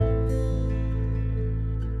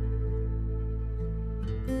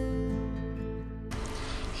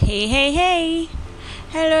Hey.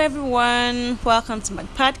 Hello, everyone. Welcome to my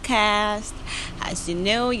podcast. As you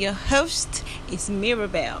know, your host is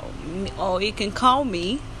Mirabelle, or you can call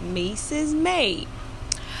me Mrs. May.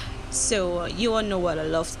 So, you all know what I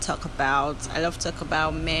love to talk about. I love to talk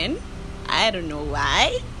about men. I don't know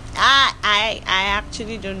why. I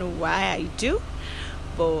actually don't know why I do,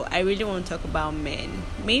 but I really want to talk about men.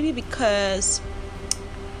 Maybe because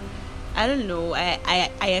I don't know. I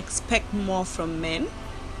expect more from men.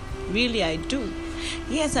 Really, I do.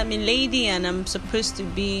 Yes, I'm a lady and I'm supposed to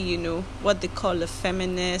be, what they call a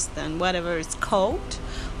feminist and whatever it's called.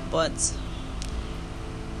 But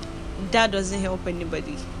that doesn't help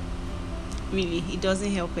anybody. Really, it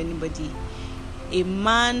doesn't help anybody. A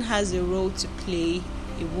man has a role to play.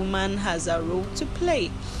 A woman has a role to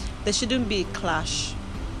play. There shouldn't be a clash.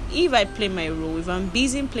 If I play my role, if I'm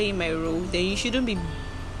busy playing my role, then you shouldn't be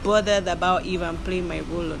bothered about if I'm playing my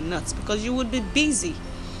role or not, because you would be busy.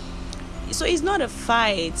 So it's not a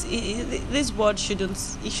fight. This word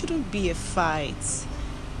shouldn't be a fight.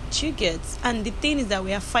 You get? And the thing is that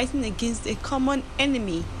we are fighting against a common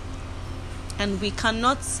enemy, and we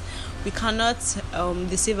cannot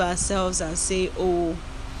deceive ourselves and say, "Oh,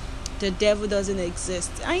 the devil doesn't exist."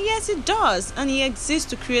 And yes, it does, and he exists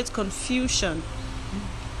to create confusion.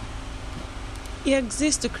 He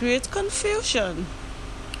exists to create confusion.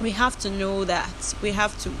 We have to know that. We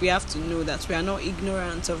have to know that we are not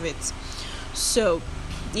ignorant of it. So,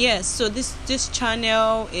 yes. So this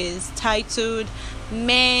channel is titled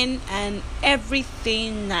 "Men and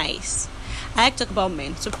Everything Nice." I like to talk about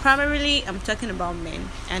men. So primarily, I'm talking about men,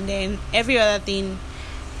 and then every other thing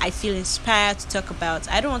I feel inspired to talk about.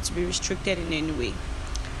 I don't want to be restricted in any way.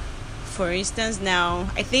 For instance, now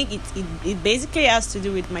I think it basically has to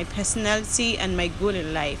do with my personality and my goal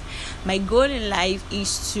in life. My goal in life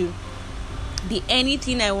is to be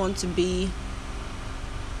anything I want to be,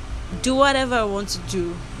 do whatever I want to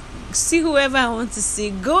do, see whoever I want to see,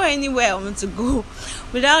 go anywhere I want to go,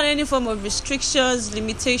 without any form of restrictions,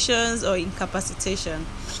 limitations, or incapacitation.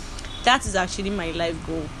 That is actually my life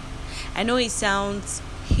goal. I know it sounds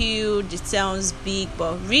huge, it sounds big,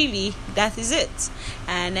 but really that is it.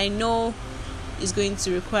 And I know it's going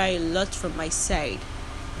to require a lot from my side.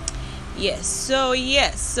 So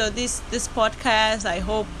this podcast, I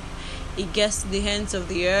hope it gets to the hands of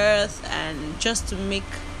the earth, and just to make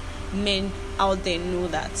men out there know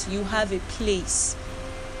that you have a place,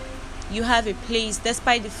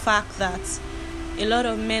 despite the fact that a lot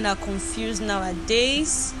of men are confused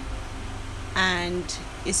nowadays. And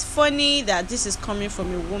it's funny that this is coming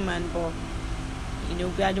from a woman, but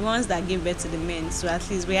we are the ones that give birth to the men. So at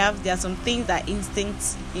least there are some things that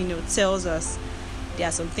instinct tells us. There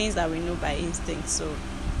are some things that we know by instinct. So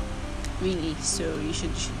really, you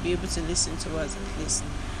should be able to listen to us at least.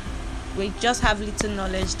 We just have little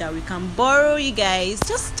knowledge that we can borrow, you guys.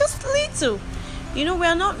 Just little. We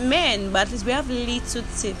are not men, but at least we have little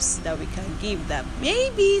tips that we can give that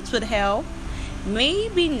maybe it would help.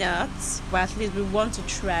 Maybe not, but at least we want to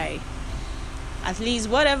try. At least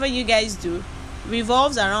whatever you guys do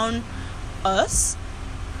revolves around us,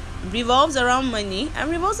 revolves around money, and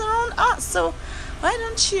revolves around us. So why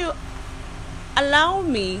don't you allow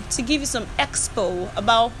me to give you some expo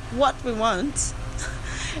about what we want?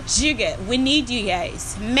 We need you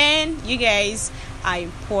guys. Men, you guys are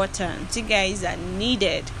important. You guys are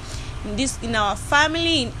needed. In our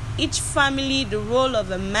family, in each family, the role of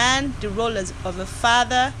a man, the role of a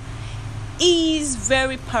father is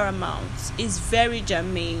very paramount. It's very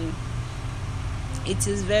germane. It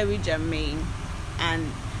is very germane.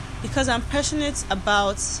 And because I'm passionate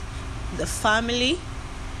about the family,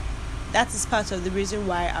 that is part of the reason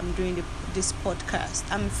why I'm doing this podcast.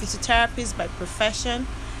 I'm a physiotherapist by profession.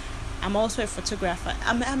 I'm also a photographer.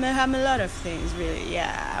 I'm a lot of things, really.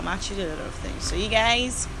 Yeah, I'm actually a lot of things. So you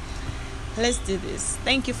guys, let's do this.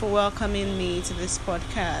 Thank you for welcoming me to this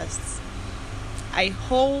podcast. I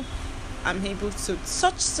hope I'm able to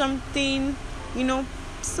touch something,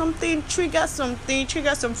 trigger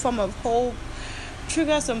some form of hope,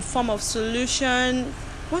 trigger some form of solution,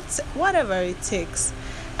 whatever it takes.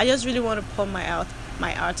 I just really want to pour my art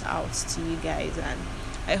out to you guys, and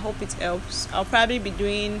I hope it helps. I'll probably be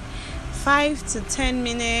doing 5 to 10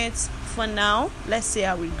 minutes for now. Let's see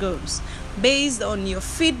how it goes. Based on your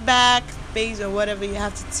feedback, based on whatever you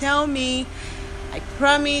have to tell me, I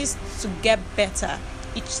promise to get better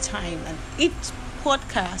each time, and each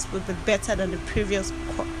podcast will be better than the previous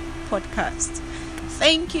podcast.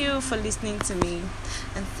 Thank you for listening to me,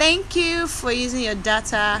 and thank you for using your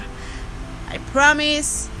data. I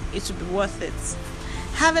promise it will be worth it.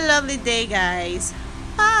 Have a lovely day, guys.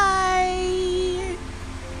 Bye.